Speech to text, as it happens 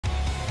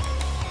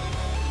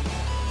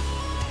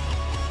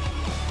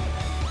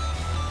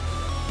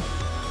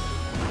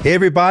Hey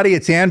everybody,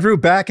 it's Andrew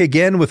back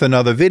again with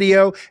another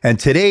video, and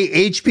today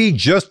HP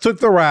just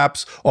took the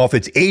wraps off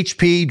its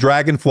HP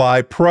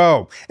Dragonfly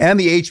Pro and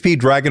the HP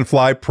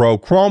Dragonfly Pro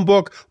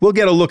Chromebook. We'll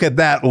get a look at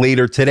that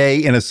later today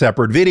in a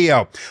separate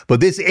video. But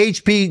this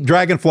HP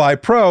Dragonfly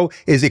Pro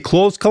is a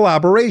close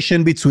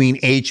collaboration between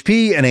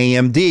HP and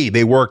AMD.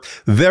 They worked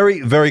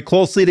very, very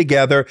closely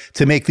together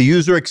to make the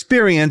user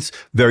experience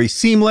very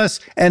seamless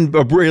and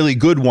a really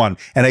good one.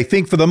 And I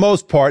think for the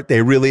most part,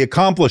 they really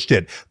accomplished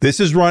it.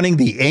 This is running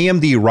the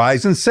AMD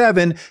Ryzen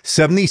 7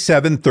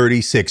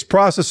 7736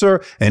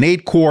 processor, an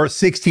 8-core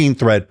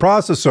 16-thread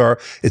processor.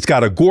 It's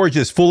got a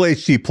gorgeous Full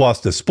HD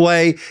Plus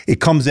display.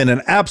 It comes in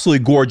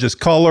absolutely gorgeous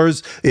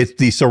colors. It's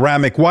the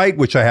ceramic white,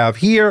 which I have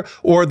here,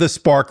 or the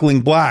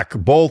sparkling black.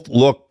 Both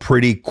look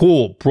pretty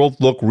cool.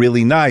 Both look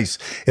really nice.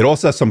 It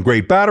also has some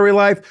great battery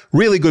life,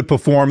 really good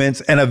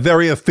performance, and a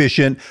very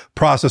efficient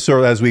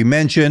processor, as we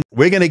mentioned.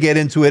 We're going to get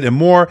into it and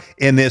more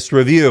in this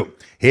review.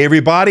 Hey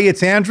everybody,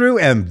 it's Andrew,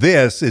 and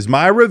this is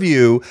my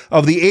review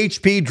of the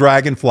HP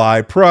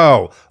Dragonfly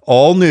Pro,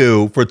 all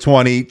new for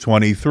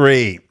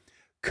 2023.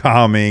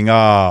 Coming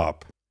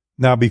up.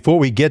 Now, before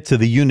we get to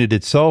the unit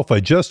itself, I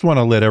just want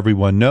to let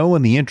everyone know,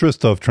 in the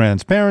interest of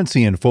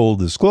transparency and full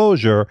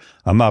disclosure,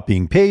 I'm not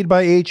being paid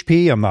by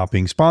HP, I'm not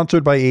being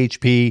sponsored by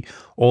HP.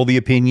 All the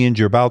opinions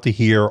you're about to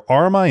hear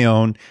are my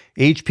own.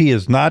 HP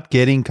is not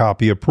getting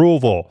copy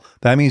approval.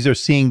 That means they're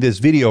seeing this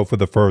video for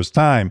the first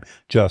time,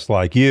 just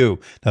like you.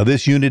 Now,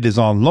 this unit is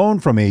on loan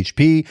from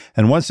HP,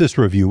 and once this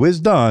review is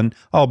done,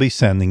 I'll be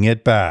sending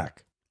it back.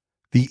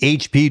 The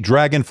HP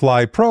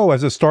Dragonfly Pro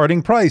has a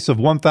starting price of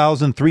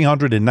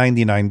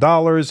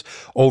 $1,399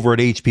 over at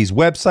HP's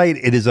website.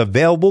 It is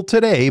available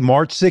today,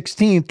 March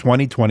 16th,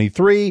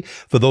 2023.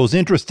 For those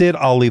interested,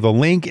 I'll leave a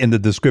link in the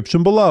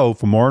description below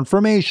for more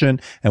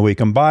information, and we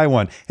can buy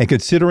one. And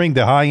considering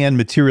the high-end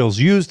materials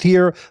used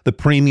here, the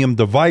premium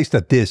device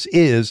that this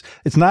is,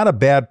 it's not a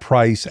bad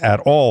price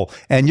at all.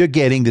 And you're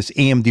getting this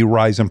AMD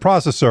Ryzen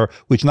processor,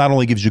 which not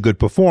only gives you good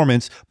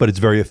performance, but it's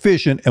very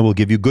efficient and will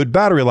give you good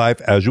battery life,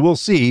 as you will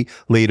see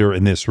later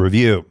in this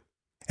review.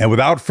 And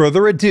without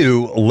further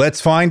ado,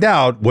 let's find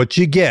out what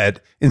you get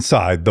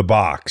inside the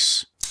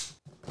box.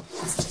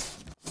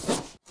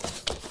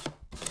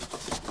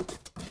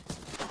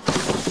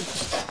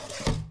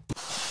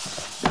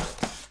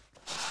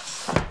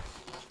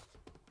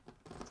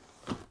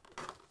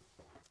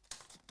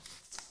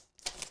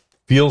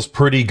 Feels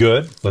pretty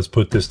good. Let's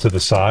put this to the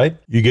side.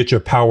 You get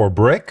your power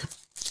brick.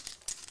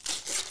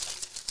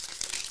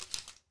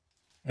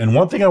 And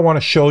one thing I want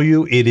to show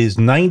you, it is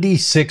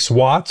 96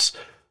 watts.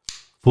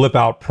 Flip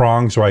out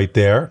prongs right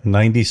there,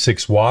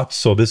 96 watts.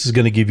 So this is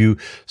going to give you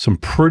some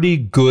pretty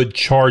good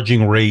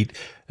charging rate,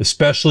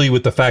 especially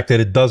with the fact that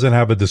it doesn't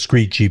have a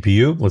discrete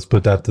GPU. Let's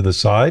put that to the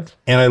side.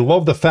 And I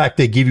love the fact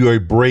they give you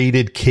a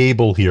braided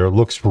cable here. It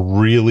looks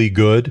really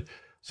good.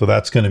 So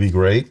that's going to be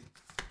great.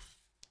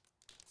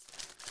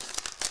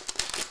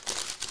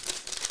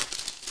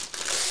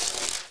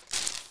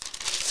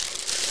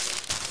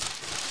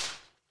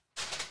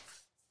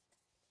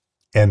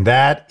 And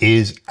that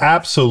is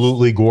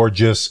absolutely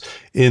gorgeous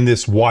in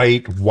this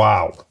white.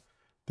 Wow.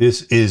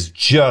 This is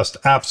just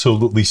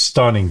absolutely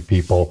stunning,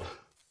 people.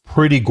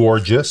 Pretty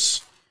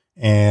gorgeous.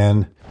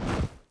 And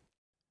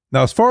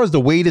now, as far as the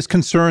weight is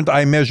concerned,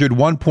 I measured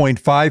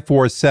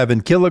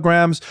 1.547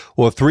 kilograms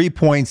or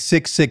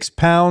 3.66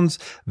 pounds.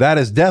 That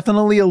is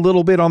definitely a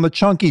little bit on the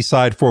chunky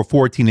side for a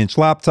 14-inch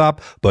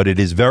laptop, but it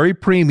is very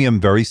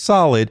premium, very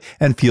solid,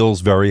 and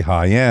feels very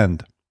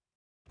high-end.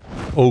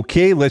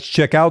 Okay, let's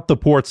check out the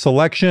port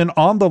selection.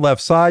 On the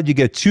left side, you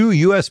get two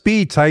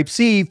USB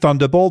Type-C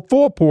Thunderbolt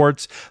 4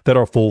 ports that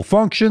are full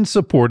function,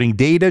 supporting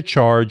data,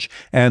 charge,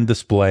 and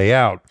display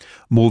out.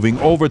 Moving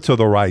over to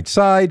the right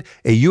side,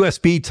 a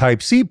USB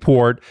Type-C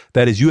port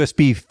that is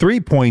USB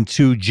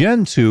 3.2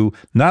 Gen 2,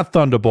 not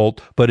Thunderbolt,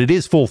 but it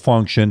is full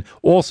function,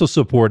 also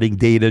supporting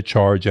data,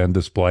 charge, and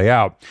display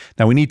out.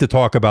 Now, we need to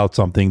talk about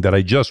something that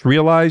I just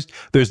realized.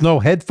 There's no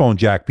headphone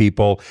jack,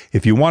 people.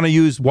 If you want to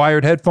use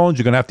wired headphones,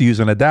 you're going to have to use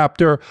an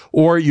adapter,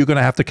 or you're going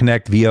to have to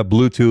connect via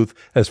Bluetooth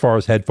as far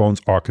as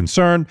headphones are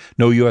concerned.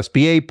 No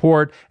USB-A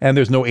port, and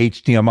there's no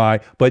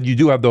HDMI, but you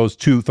do have those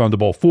two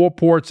Thunderbolt 4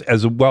 ports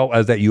as well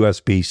as that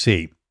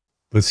USB-C.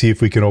 Let's see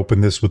if we can open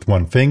this with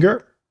one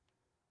finger.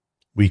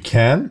 We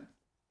can.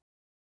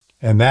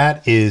 And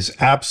that is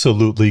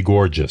absolutely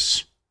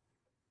gorgeous.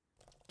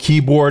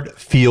 Keyboard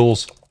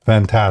feels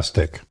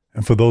fantastic.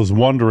 And for those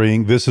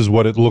wondering, this is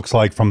what it looks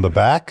like from the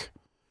back.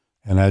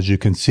 And as you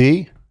can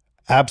see,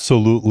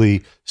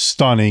 absolutely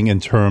stunning in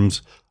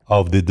terms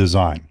of the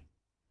design.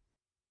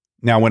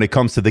 Now, when it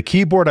comes to the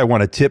keyboard, I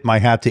want to tip my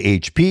hat to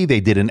HP. They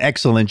did an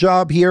excellent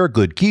job here.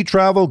 Good key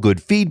travel,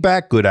 good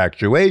feedback, good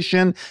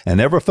actuation, and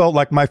never felt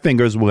like my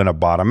fingers were going to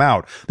bottom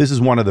out. This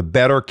is one of the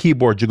better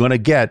keyboards you're going to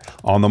get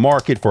on the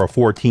market for a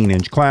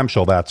 14-inch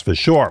clamshell, that's for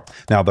sure.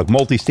 Now, the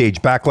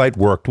multi-stage backlight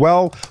worked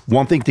well.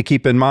 One thing to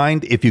keep in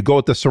mind, if you go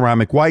with the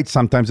ceramic white,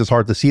 sometimes it's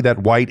hard to see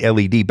that white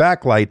LED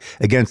backlight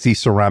against these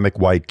ceramic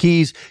white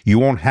keys. You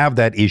won't have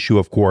that issue,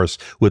 of course,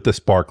 with the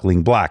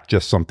sparkling black.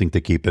 Just something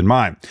to keep in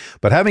mind.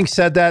 But having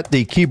said that,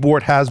 the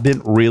keyboard has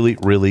been really,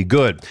 really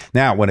good.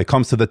 Now, when it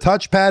comes to the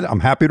touchpad, I'm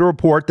happy to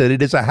report that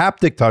it is a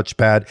haptic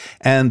touchpad,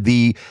 and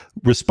the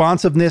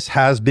responsiveness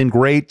has been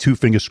great.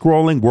 Two-finger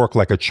scrolling worked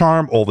like a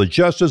charm. All the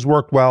gestures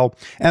worked well,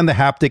 and the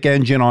haptic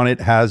engine on it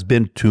has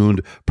been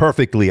tuned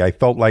perfectly. I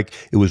felt like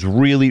it was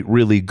really,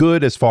 really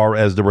good as far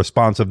as the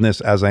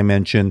responsiveness, as I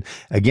mentioned.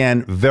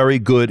 Again, very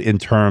good in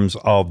terms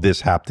of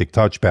this haptic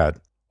touchpad.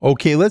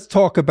 Okay, let's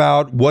talk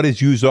about what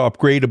is user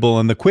upgradable,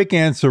 and the quick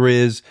answer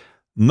is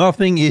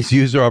nothing is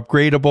user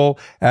upgradable.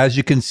 As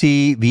you can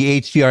see, the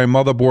HDI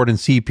motherboard and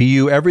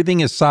CPU,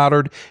 everything is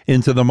soldered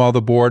into the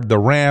motherboard, the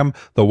RAM,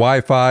 the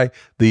Wi-Fi,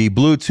 the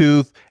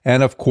Bluetooth,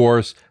 and of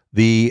course,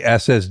 the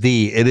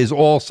SSD. It is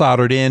all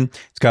soldered in.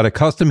 It's got a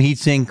custom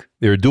heatsink.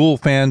 There are dual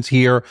fans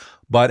here.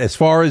 But as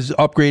far as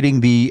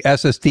upgrading the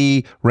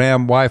SSD,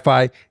 RAM,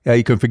 Wi-Fi,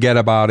 you can forget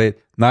about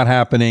it. Not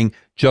happening.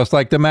 Just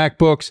like the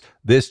MacBooks,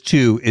 this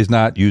too is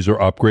not user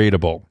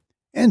upgradable.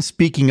 And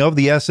speaking of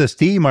the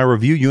SSD, my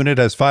review unit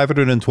has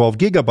 512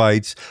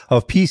 gigabytes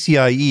of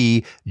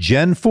PCIe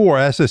Gen 4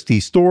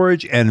 SSD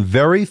storage and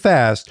very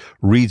fast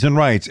reads and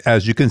writes,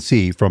 as you can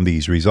see from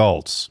these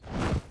results.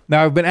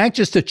 Now, I've been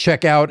anxious to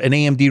check out an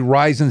AMD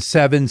Ryzen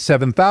 7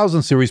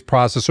 7000 series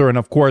processor, and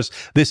of course,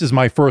 this is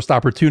my first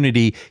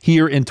opportunity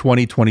here in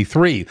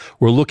 2023.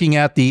 We're looking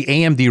at the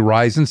AMD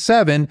Ryzen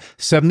 7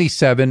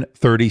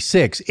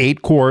 7736,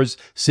 8 cores,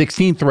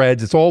 16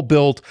 threads. It's all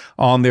built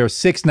on their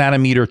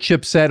 6nm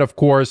chipset, of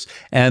course,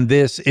 and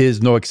this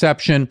is no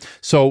exception.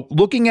 So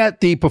looking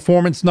at the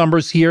performance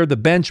numbers here, the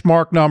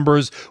benchmark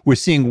numbers, we're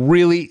seeing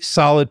really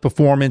solid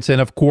performance, and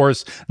of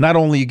course, not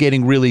only are you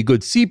getting really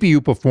good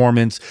CPU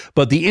performance,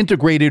 but the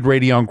integrated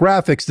Radeon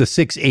graphics, the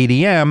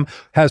 680M,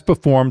 has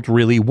performed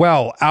really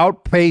well,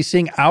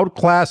 outpacing,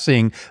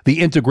 outclassing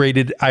the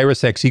integrated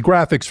Iris Xe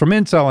graphics from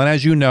Intel. And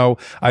as you know,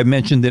 I've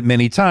mentioned it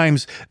many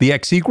times, the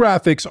Xe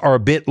graphics are a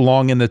bit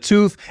long in the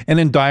tooth and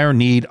in dire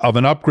need of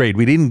an upgrade.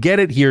 We didn't get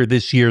it here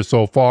this year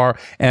so far,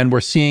 and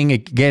we're seeing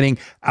it getting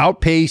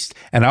outpaced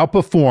and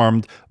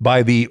outperformed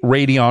by the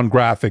Radeon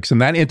graphics.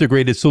 And that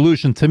integrated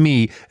solution, to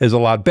me, is a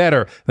lot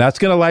better. That's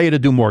going to allow you to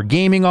do more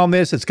gaming on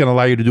this. It's going to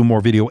allow you to do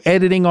more video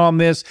editing on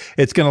this.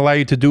 It's going to allow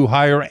you to do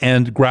higher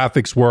end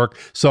graphics work.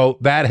 So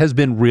that has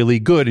been really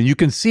good. And you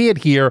can see it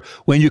here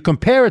when you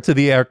compare it to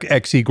the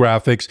Xe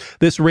graphics.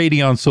 This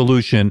Radeon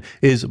solution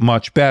is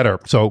much better.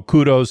 So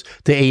kudos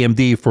to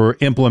AMD for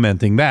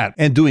implementing that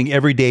and doing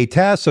everyday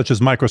tasks such as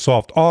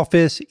Microsoft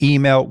Office,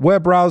 email,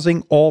 web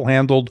browsing, all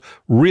handled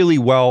really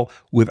well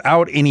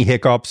without any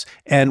hiccups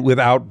and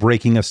without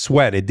breaking a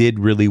sweat. It did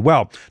really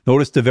well.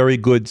 Notice the very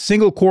good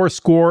single core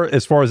score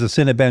as far as the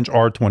Cinebench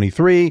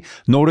R23.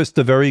 Notice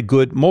the very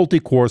good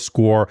multi-core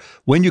score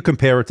when you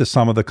compare it to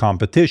some of the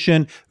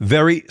competition.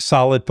 Very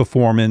solid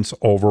performance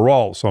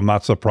overall, so I'm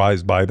not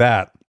surprised by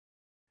that.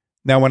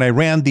 Now, when I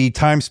ran the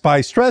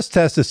TimeSpy stress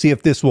test to see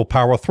if this will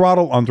power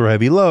throttle under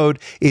heavy load,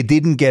 it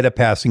didn't get a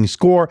passing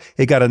score.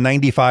 It got a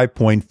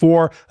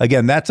 95.4.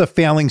 Again, that's a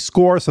failing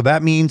score, so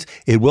that means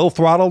it will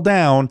throttle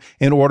down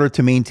in order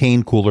to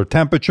maintain cooler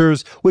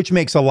temperatures, which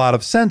makes a lot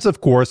of sense,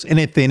 of course, in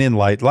a thin and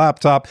light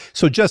laptop.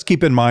 So just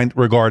keep in mind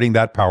regarding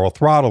that power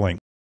throttling.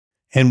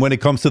 And when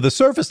it comes to the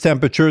surface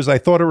temperatures, I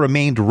thought it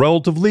remained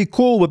relatively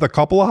cool with a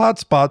couple of hot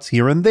spots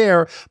here and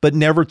there, but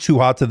never too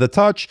hot to the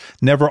touch,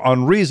 never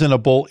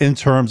unreasonable in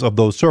terms of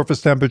those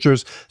surface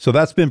temperatures. So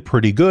that's been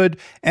pretty good.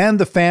 And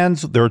the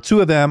fans, there are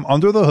two of them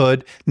under the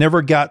hood,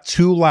 never got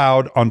too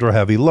loud under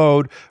heavy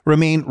load,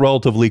 remained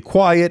relatively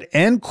quiet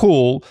and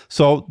cool.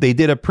 So they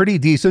did a pretty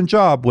decent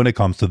job when it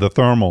comes to the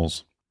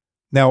thermals.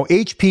 Now,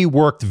 HP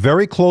worked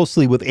very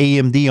closely with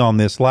AMD on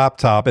this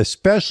laptop,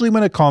 especially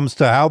when it comes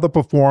to how the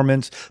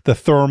performance, the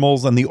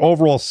thermals, and the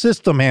overall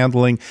system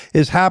handling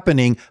is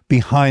happening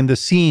behind the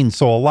scenes.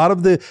 So a lot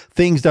of the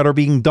things that are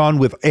being done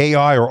with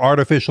AI or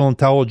artificial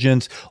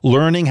intelligence,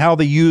 learning how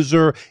the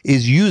user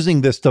is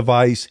using this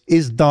device,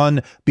 is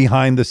done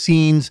behind the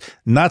scenes,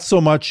 not so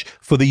much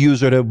for the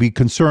user to be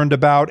concerned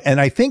about. And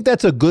I think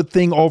that's a good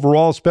thing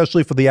overall,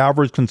 especially for the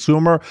average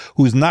consumer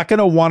who's not going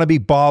to want to be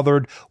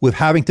bothered with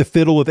having to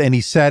fiddle with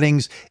any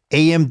settings.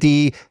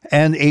 AMD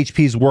and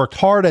HP's worked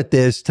hard at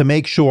this to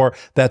make sure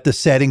that the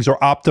settings are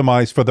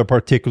optimized for the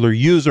particular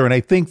user. And I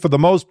think for the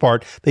most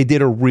part, they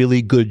did a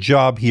really good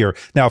job here.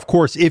 Now, of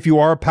course, if you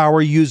are a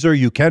power user,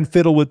 you can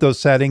fiddle with those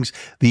settings.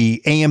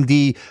 The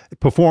AMD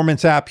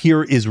performance app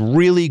here is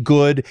really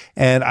good.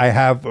 And I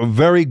have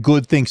very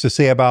good things to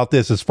say about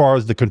this as far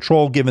as the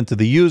control given to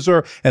the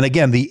user. And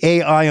again, the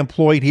AI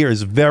employed here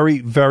is very,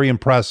 very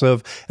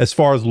impressive as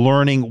far as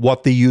learning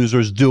what the user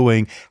is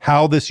doing,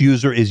 how this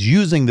user is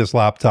using this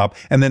laptop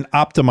and then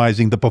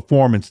optimizing the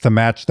performance to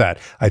match that.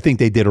 I think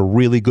they did a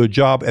really good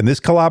job, and this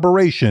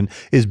collaboration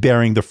is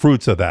bearing the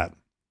fruits of that.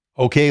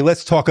 Okay,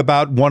 let's talk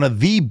about one of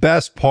the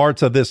best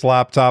parts of this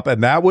laptop,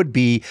 and that would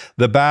be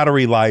the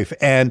battery life.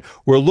 And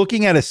we're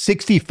looking at a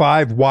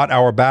 65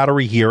 watt-hour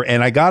battery here,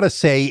 and I gotta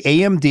say,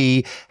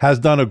 AMD has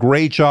done a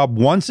great job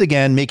once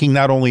again making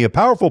not only a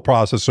powerful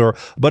processor,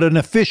 but an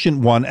efficient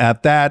one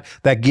at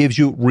that gives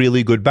you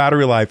really good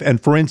battery life. And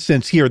for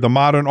instance, here, the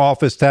Modern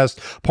Office test,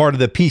 part of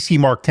the PC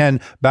Mark 10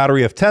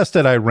 battery of test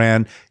that I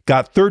ran,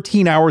 got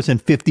 13 hours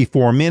and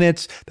 54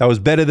 minutes. That was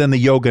better than the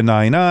Yoga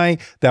 9i.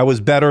 That was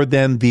better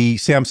than the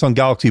Samsung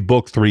Galaxy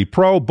Book 3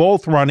 Pro,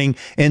 both running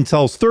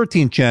Intel's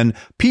 13th gen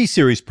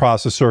P-series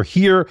processor.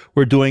 Here,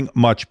 we're doing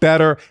much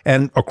better.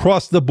 And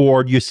across the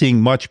board, you're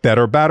seeing much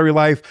better battery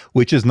life,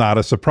 which is not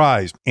a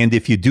surprise. And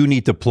if you do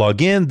need to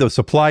plug in, the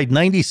supplied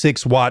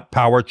 96 watt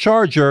power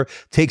charger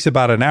takes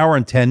about an hour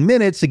and 10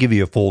 minutes to give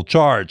you a full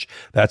charge.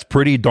 That's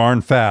pretty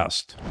darn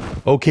fast.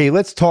 Okay,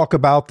 let's talk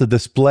about the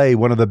display.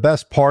 One of the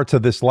best parts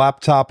of this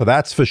laptop,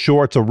 that's for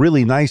sure. It's a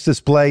really nice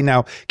display.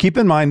 Now, keep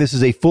in mind, this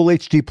is a full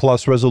HD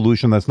plus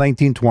resolution. That's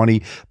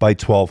 1920 by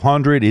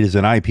 1200. It is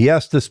an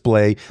IPS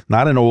display,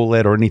 not an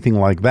OLED or anything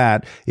like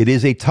that. It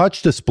is a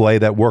touch display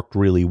that worked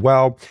really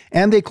well,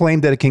 and they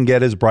claim that it can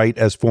get as bright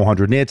as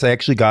 400 nits. I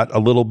actually got a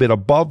little bit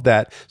above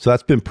that, so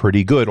that's been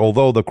pretty good.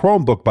 Although the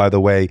Chromebook, by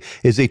the way,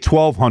 is a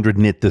 1200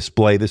 nit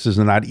display. This is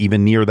not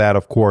even near that,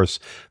 of course.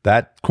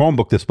 That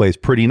Chromebook display is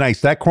pretty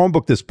nice. That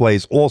Chromebook display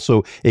is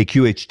also a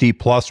QHD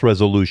plus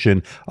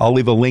resolution. I'll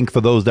leave a link for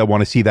those that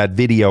want to see that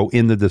video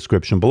in the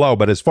description below.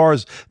 But as far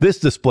as this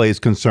display is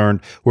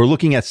concerned, we're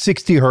looking at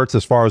 60 hertz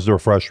as far as the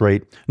refresh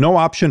rate, no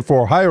option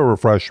for a higher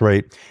refresh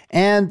rate,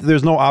 and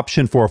there's no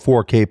option for a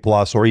 4K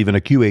plus or even a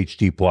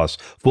QHD plus.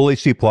 Full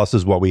HD plus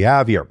is what we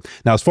have here.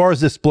 Now, as far as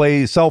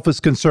display itself is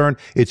concerned,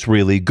 it's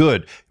really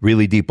good.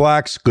 Really deep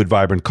blacks, good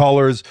vibrant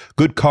colors,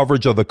 good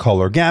coverage of the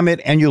color gamut,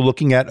 and you're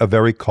looking at a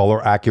very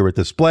color accurate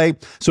display.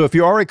 So if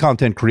you are a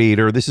content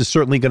creator, this is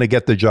certainly going to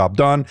get the job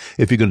done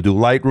if you're going to do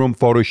Lightroom,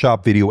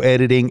 Photoshop, video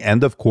editing,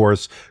 and of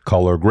course,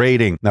 color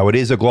grading. Now, it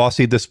is a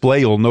glossy display.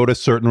 You'll notice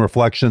certain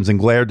reflections and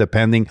glare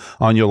depending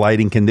on your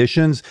lighting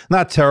conditions.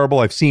 Not terrible.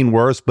 I've seen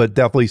worse, but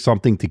definitely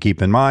something to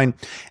keep in mind.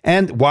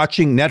 And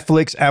watching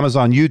Netflix,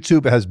 Amazon,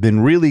 YouTube has been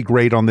really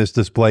great on this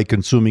display.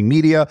 Consuming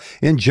media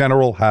in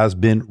general has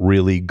been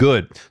really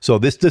good. So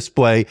this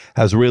display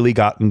has really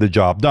gotten the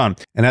job done.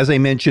 And as I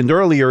mentioned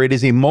earlier, it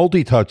is a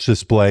multi-touch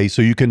display,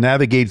 so you can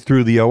navigate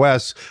through the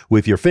OS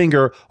with your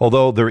finger,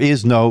 although there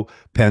is no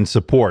pen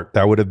support.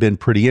 That would have been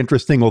pretty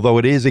interesting, although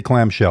it is a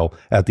clamshell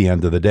at the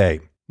end of the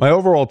day. My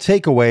overall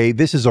takeaway,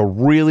 this is a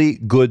really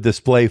good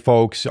display,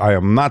 folks. I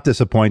am not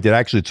disappointed.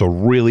 Actually, it's a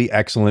really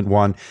excellent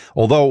one.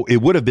 Although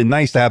it would have been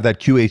nice to have that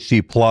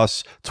QHD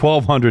plus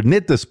 1200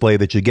 nit display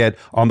that you get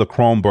on the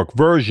Chromebook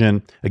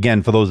version.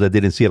 Again, for those that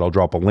didn't see it, I'll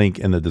drop a link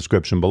in the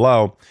description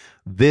below.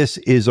 This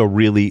is a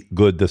really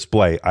good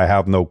display. I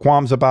have no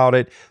qualms about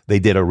it. They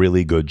did a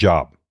really good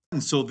job.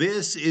 And so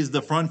this is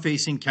the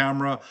front-facing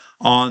camera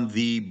on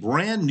the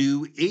brand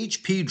new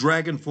HP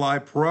Dragonfly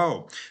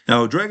Pro.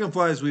 Now,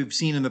 Dragonflies we've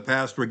seen in the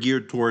past were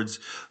geared towards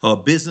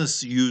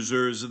business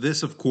users.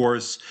 This, of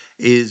course,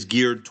 is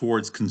geared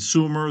towards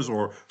consumers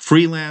or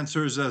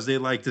freelancers, as they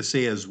like to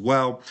say as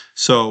well.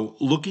 So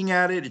looking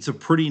at it, it's a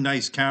pretty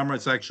nice camera.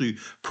 It's actually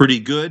pretty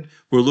good.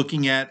 We're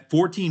looking at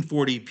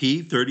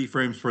 1440p, 30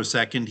 frames per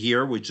second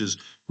here, which is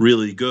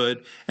really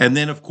good. And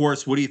then, of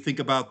course, what do you think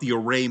about the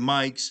array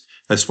mics?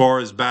 As far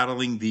as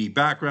battling the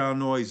background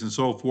noise and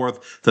so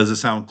forth, does it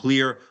sound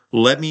clear?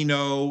 Let me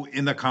know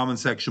in the comment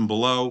section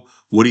below.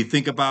 What do you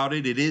think about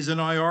it? It is an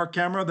IR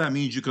camera. That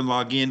means you can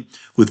log in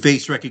with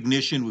face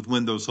recognition with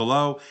Windows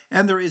Hello,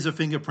 and there is a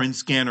fingerprint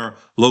scanner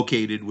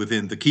located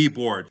within the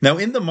keyboard. Now,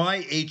 in the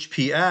My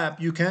HP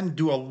app, you can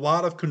do a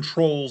lot of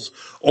controls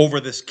over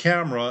this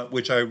camera,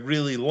 which I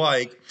really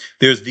like.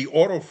 There's the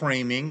auto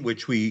framing,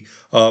 which we've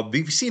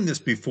seen this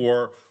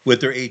before with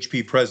their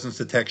HP presence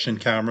detection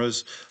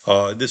cameras.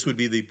 This would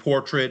be the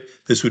portrait,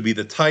 this would be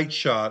the tight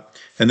shot,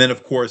 and then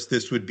of course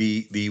this would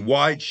be the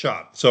wide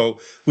shot. So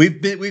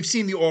we've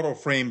seen the auto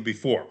frame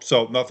before,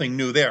 so nothing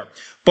new there.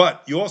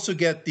 But you also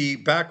get the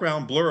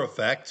background blur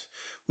effect,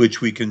 which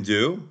we can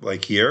do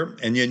like here,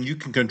 and then you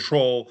can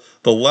control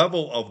the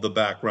level of the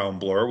background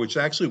blur, which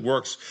actually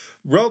works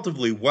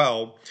relatively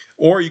well.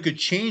 Or you could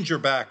change your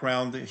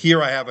background.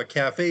 Here I have a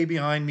cafe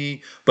behind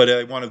me, but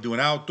I want to do an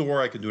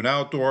outdoor, I can do an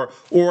outdoor,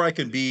 or I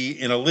can be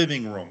in a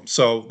living room.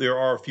 So there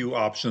are a few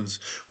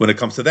options when it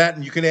comes to that,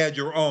 and you can add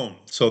your own.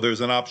 So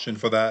there's an option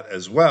for that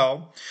as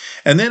well.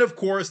 And then of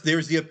course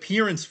there's the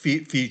appearance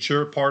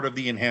feature, part of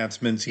the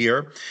enhancements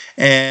here,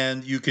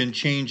 and you can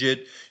change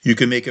it. You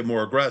can make it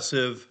more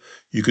aggressive.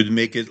 You could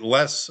make it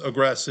less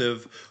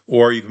aggressive,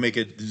 or you can make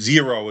it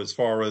 0 as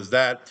far as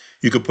that.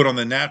 You could put on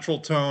the natural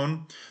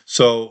tone.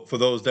 So for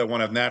those that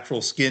want to have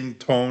natural skin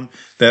tone,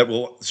 that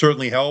will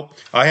certainly help.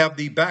 I have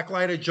the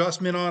backlight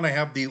adjustment on. I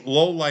have the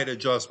low light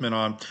adjustment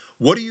on.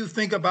 What do you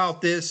think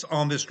about this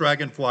on this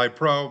Dragonfly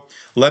Pro?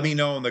 Let me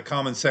know in the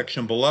comment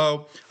section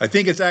below. I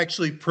think it's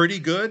actually pretty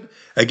good.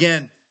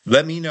 Again,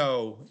 let me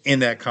know in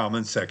that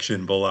comment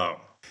section below.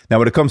 Now,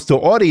 when it comes to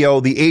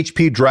audio, the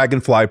HP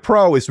Dragonfly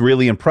Pro is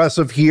really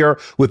impressive here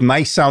with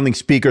nice sounding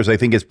speakers. I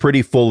think it's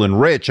pretty full and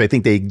rich. I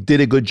think they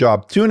did a good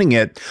job tuning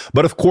it.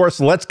 But of course,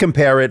 let's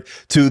compare it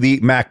to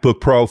the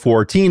MacBook Pro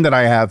 14 that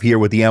I have here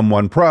with the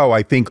M1 Pro.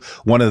 I think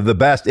one of the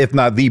best, if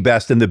not the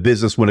best in the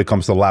business when it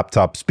comes to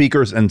laptop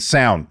speakers and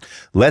sound.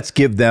 Let's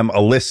give them a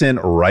listen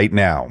right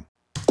now.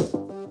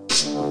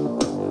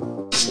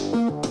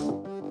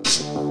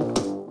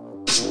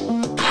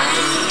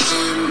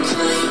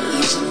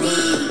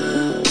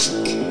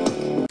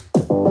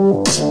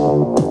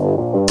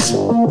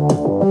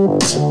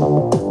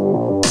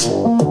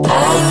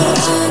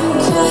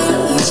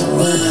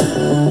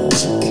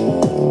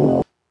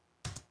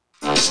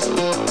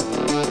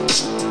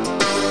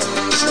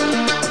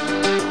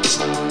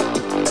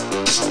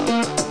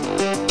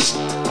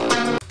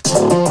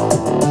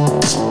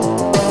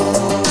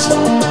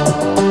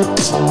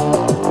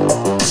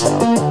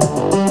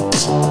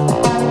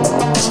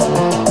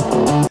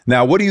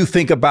 Now, what do you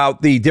think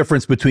about the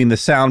difference between the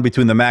sound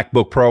between the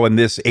MacBook Pro and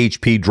this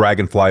HP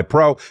Dragonfly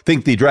Pro? I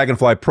think the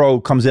Dragonfly Pro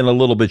comes in a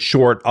little bit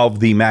short of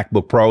the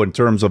MacBook Pro in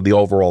terms of the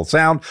overall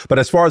sound, but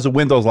as far as a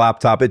Windows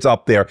laptop, it's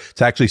up there.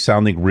 It's actually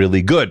sounding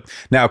really good.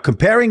 Now,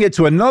 comparing it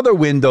to another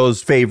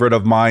Windows favorite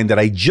of mine that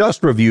I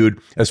just reviewed,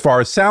 as far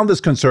as sound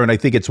is concerned, I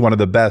think it's one of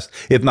the best,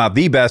 if not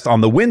the best,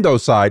 on the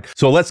Windows side.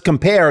 So let's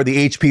compare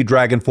the HP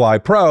Dragonfly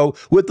Pro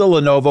with the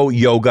Lenovo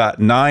Yoga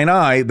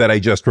 9i that I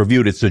just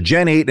reviewed. It's the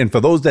Gen 8, and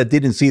for those that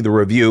didn't see the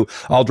review,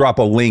 I'll drop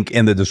a link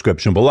in the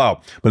description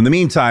below. But in the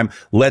meantime,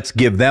 let's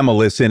give them a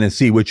listen and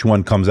see which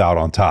one comes out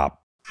on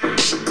top.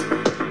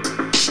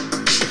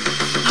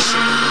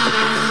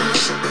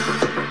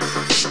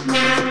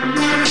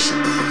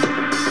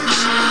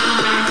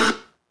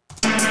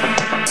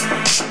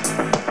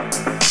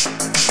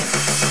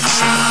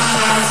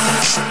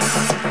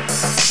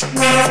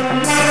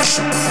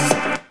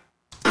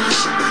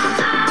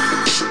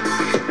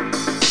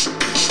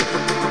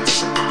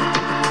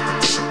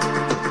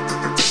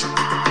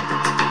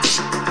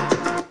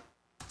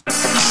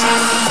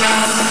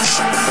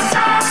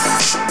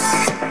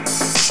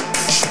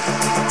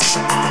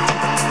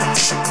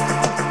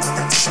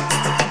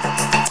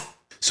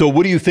 So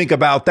what do you think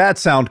about that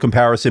sound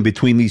comparison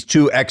between these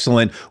two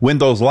excellent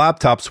Windows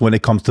laptops when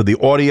it comes to the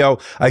audio?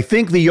 I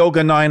think the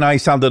Yoga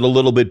 9i sounded a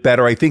little bit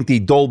better. I think the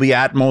Dolby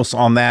Atmos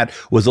on that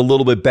was a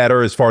little bit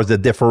better as far as the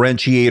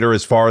differentiator,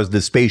 as far as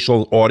the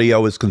spatial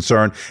audio is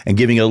concerned, and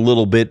giving it a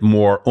little bit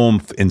more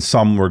oomph in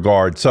some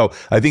regard. So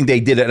I think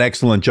they did an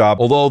excellent job.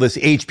 Although this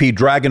HP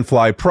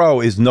Dragonfly Pro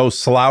is no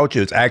slouch,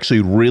 it's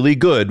actually really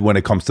good when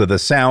it comes to the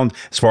sound.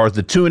 As far as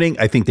the tuning,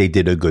 I think they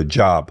did a good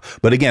job.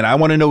 But again, I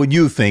want to know what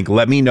you think.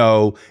 Let me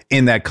know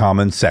in that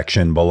comment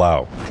section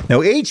below.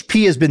 Now,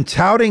 HP has been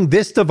touting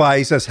this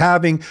device as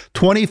having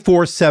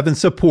 24/7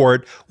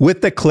 support with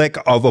the click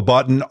of a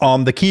button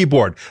on the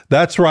keyboard.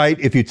 That's right.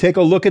 If you take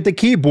a look at the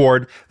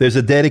keyboard, there's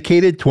a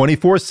dedicated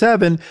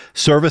 24/7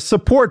 service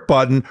support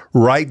button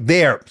right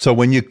there. So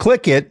when you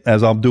click it,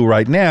 as I'll do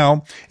right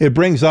now, it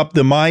brings up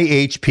the My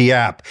HP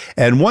app.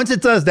 And once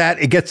it does that,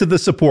 it gets to the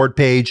support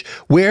page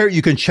where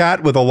you can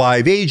chat with a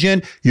live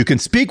agent, you can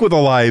speak with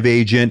a live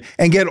agent,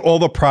 and get all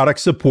the product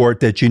support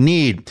that you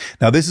need.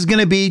 Now, this is going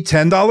to be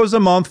 $10 a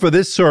month for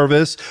this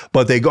service,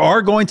 but they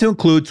are going to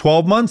include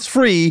 12 months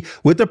free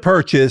with the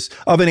purchase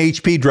of an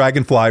HP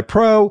Dragonfly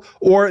Pro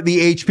or the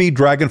HP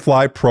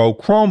Dragonfly Pro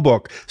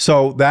Chromebook.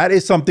 So that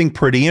is something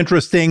pretty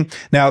interesting.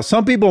 Now,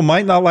 some people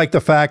might not like the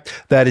fact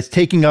that it's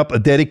taking up a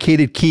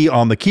dedicated key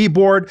on the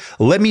keyboard.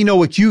 Let me know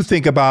what you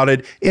think about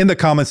it in the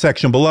comment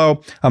section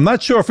below. I'm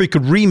not sure if we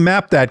could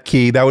remap that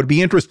key. That would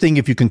be interesting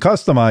if you can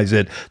customize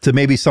it to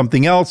maybe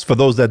something else for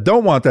those that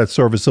don't want that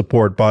service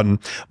support button.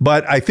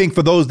 But I think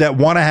for those that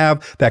want to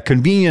have that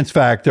convenience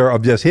factor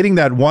of just hitting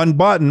that one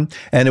button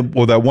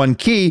or that one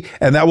key,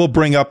 and that will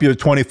bring up your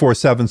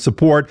 24/7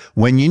 support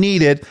when you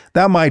need it,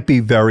 that might be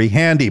very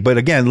handy. But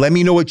again, let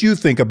me know what you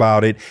think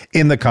about it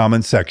in the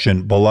comment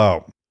section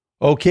below.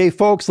 Okay,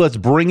 folks, let's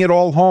bring it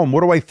all home.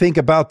 What do I think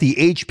about the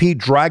HP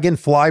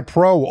Dragonfly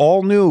Pro,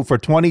 all new for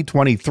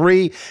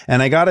 2023?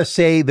 And I gotta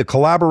say, the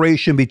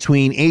collaboration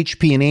between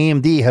HP and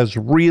AMD has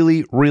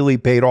really, really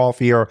paid off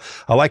here.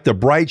 I like the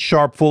bright,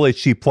 sharp, Full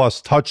HD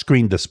Plus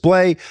touchscreen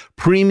display,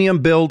 premium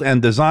build and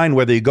design,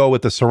 whether you go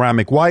with the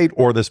ceramic white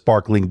or the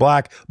sparkling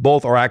black.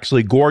 Both are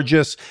actually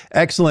gorgeous.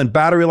 Excellent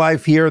battery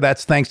life here.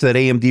 That's thanks to that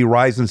AMD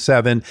Ryzen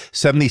 7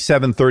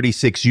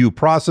 7736U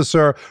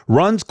processor.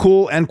 Runs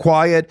cool and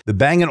quiet. The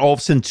Bang &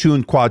 Wolfson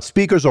tuned quad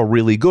speakers are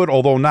really good,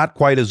 although not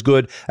quite as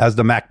good as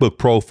the MacBook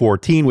Pro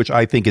 14, which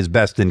I think is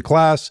best in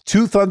class.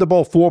 2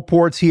 Thunderbolt 4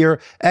 ports here,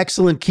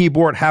 excellent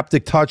keyboard,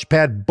 haptic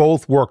touchpad,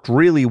 both worked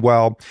really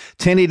well.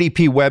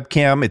 1080p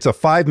webcam, it's a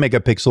 5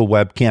 megapixel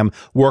webcam,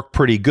 worked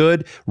pretty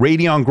good.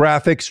 Radeon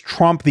graphics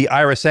trump the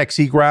Iris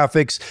Xe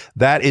graphics.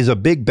 That is a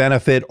big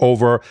benefit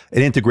over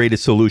an integrated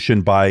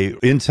solution by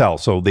Intel.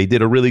 So they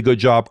did a really good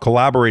job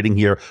collaborating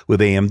here with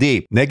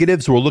AMD.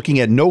 Negatives, we're looking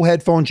at no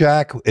headphone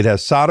jack. It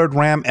has soldered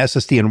RAM,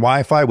 SSD, and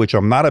Wi-Fi, which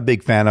I'm not a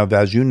big fan of,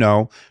 as you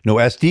know. No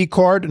SD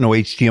card, no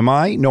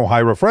HDMI, no high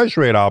refresh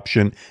rate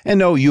option, and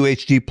no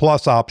UHD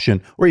Plus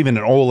option, or even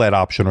an OLED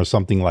option or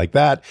something like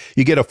that.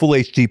 You get a full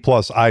HD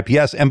Plus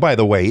IPS, and by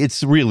the way,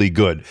 it's really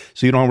good,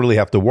 so you don't really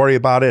have to worry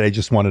about it. I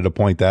just wanted to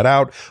point that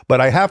out.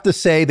 But I have to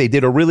say, they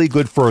did a really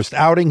good first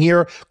outing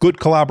here. Good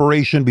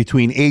collaboration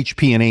between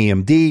HP and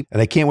AMD,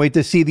 and I can't wait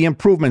to see the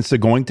improvements they're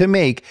going to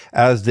make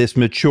as this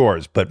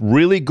matures. But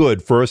really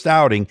good first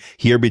outing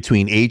here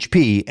between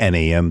HP and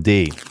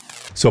AMD.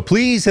 So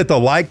please hit the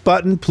like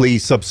button,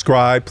 please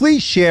subscribe,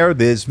 please share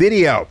this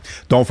video.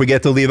 Don't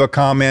forget to leave a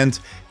comment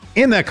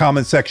in that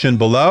comment section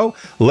below.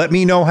 Let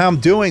me know how I'm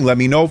doing. Let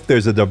me know if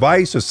there's a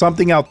device or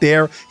something out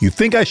there you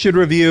think I should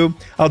review.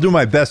 I'll do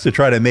my best to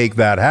try to make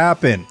that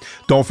happen.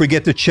 Don't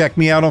forget to check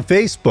me out on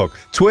Facebook,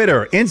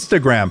 Twitter,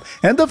 Instagram,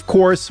 and of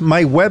course,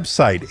 my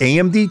website,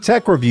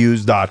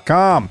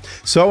 amdtechreviews.com.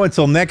 So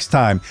until next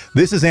time,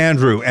 this is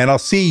Andrew, and I'll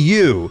see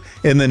you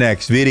in the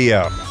next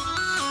video.